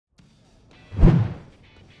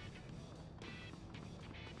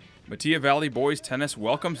Metea Valley boys tennis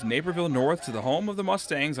welcomes Naperville North to the home of the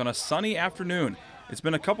Mustangs on a sunny afternoon. It's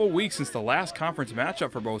been a couple weeks since the last conference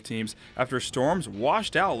matchup for both teams after storms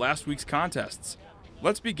washed out last week's contests.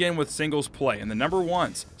 Let's begin with singles play in the number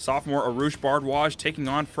ones. Sophomore Aarush Bhardwaj taking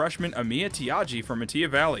on freshman Ameya Tyagi from Metea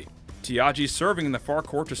Valley. Tyagi serving in the far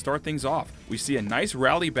court to start things off. We see a nice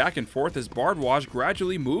rally back and forth as Bhardwaj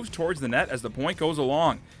gradually moves towards the net as the point goes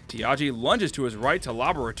along. Tyagi lunges to his right to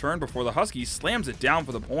lob a return before the Huskie slams it down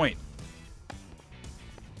for the point.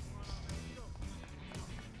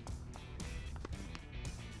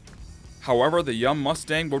 However, the young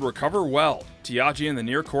Mustang would recover well. Tyagi in the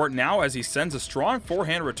near court now as he sends a strong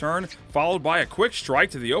forehand return, followed by a quick strike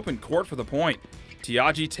to the open court for the point.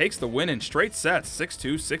 Tyagi takes the win in straight sets,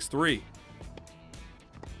 6-2, 6-3.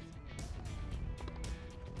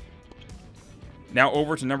 Now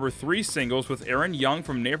over to number 3 singles with Aaron Young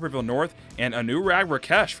from Naperville North and Anurag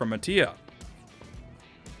Rakesh from Metea.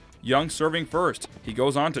 Young serving first. He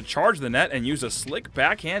goes on to charge the net and use a slick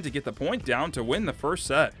backhand to get the point down to win the first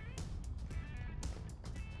set.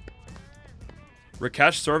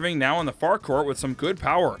 Rakesh serving now in the far court with some good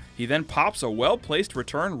power. He then pops a well-placed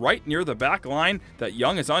return right near the back line that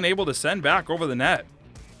Young is unable to send back over the net.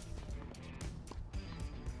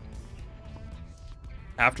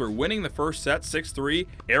 After winning the first set 6-3,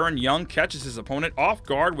 Aaron Young catches his opponent off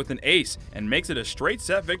guard with an ace and makes it a straight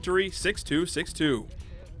set victory, 6-2, 6-2.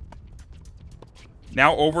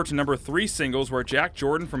 Now over to number 3 singles where Jack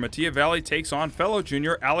Jordan from Metea Valley takes on fellow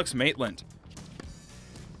junior Alex Maitland.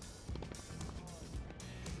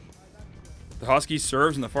 The Huskie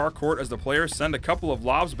serves in the far court as the players send a couple of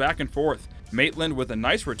lobs back and forth. Maitland with a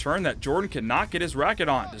nice return that Jordan cannot get his racket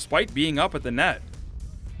on, despite being up at the net.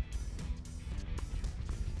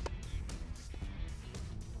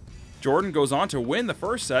 Jordan goes on to win the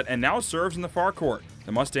first set and now serves in the far court.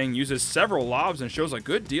 The Mustang uses several lobs and shows a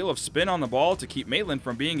good deal of spin on the ball to keep Maitland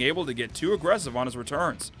from being able to get too aggressive on his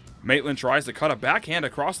returns. Maitland tries to cut a backhand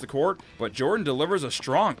across the court, but Jordan delivers a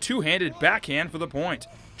strong two-handed backhand for the point.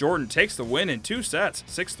 Jordan takes the win in 2 sets,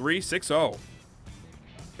 6-3, 6-0.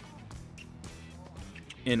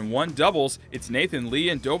 In one doubles, it's Nathan Lee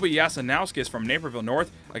and Dova Yasanauskis from Naperville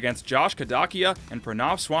North against Josh Kadakia and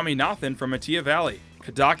Pranav Swaminathan from Metea Valley.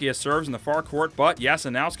 Kadakia serves in the far court, but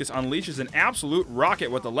Yasanauskis unleashes an absolute rocket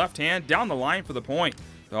with the left hand down the line for the point.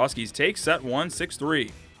 The Huskies take set 1,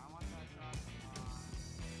 6-3.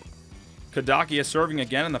 Kadakia serving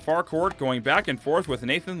again in the far court, going back and forth with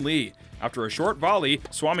Nathan Lee. After a short volley,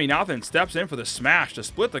 Swaminathan steps in for the smash to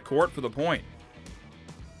split the court for the point.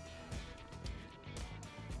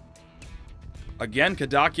 Again,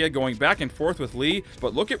 Kadakia going back and forth with Lee,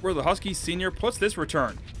 but look at where the Huskies senior puts this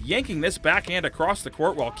return, yanking this backhand across the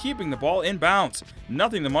court while keeping the ball in bounds.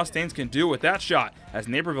 Nothing the Mustangs can do with that shot, as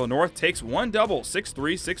Naperville North takes one double,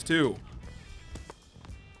 6-3, 6-2.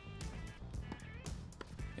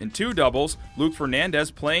 In 2 doubles, Luke Fernandez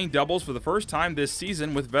playing doubles for the first time this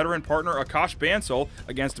season with veteran partner Akash Bansal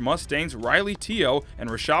against Mustangs Riley Teo and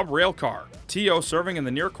Rashab Railcar. Teo serving in the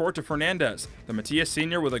near court to Fernandez. The Metea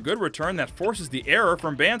senior with a good return that forces the error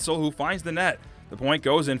from Bansal, who finds the net. The point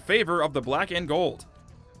goes in favor of the black and gold.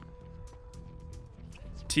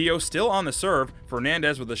 Teo still on the serve,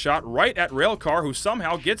 Fernandez with a shot right at Railcar, who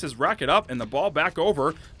somehow gets his racket up and the ball back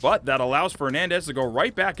over, but that allows Fernandez to go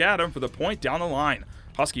right back at him for the point down the line.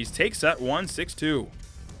 Huskies take set 1, 6-2.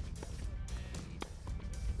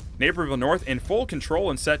 Naperville North in full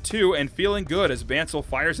control in set 2 and feeling good as Bansal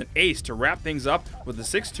fires an ace to wrap things up with a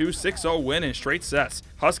 6-2, 6-0 win in straight sets.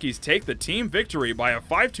 Huskies take the team victory by a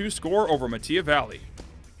 5-2 score over Metea Valley.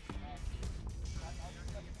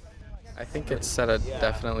 I think it set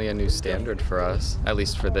definitely a new standard for us, at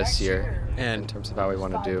least for this year, in terms of how we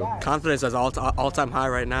want to do. Confidence is all-time high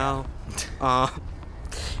right now.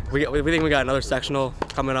 We think we got another sectional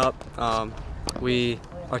coming up. Our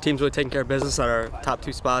team's really taking care of business at our top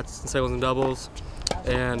 2 spots in singles and doubles,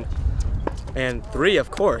 and 3,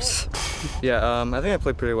 of course. Yeah, I think I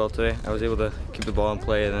played pretty well today. I was able to keep the ball in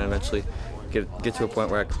play and then eventually get to a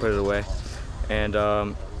point where I could put it away. And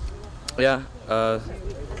yeah,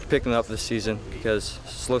 picking up this season because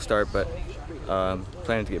slow start, but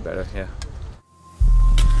planning to get better. Yeah.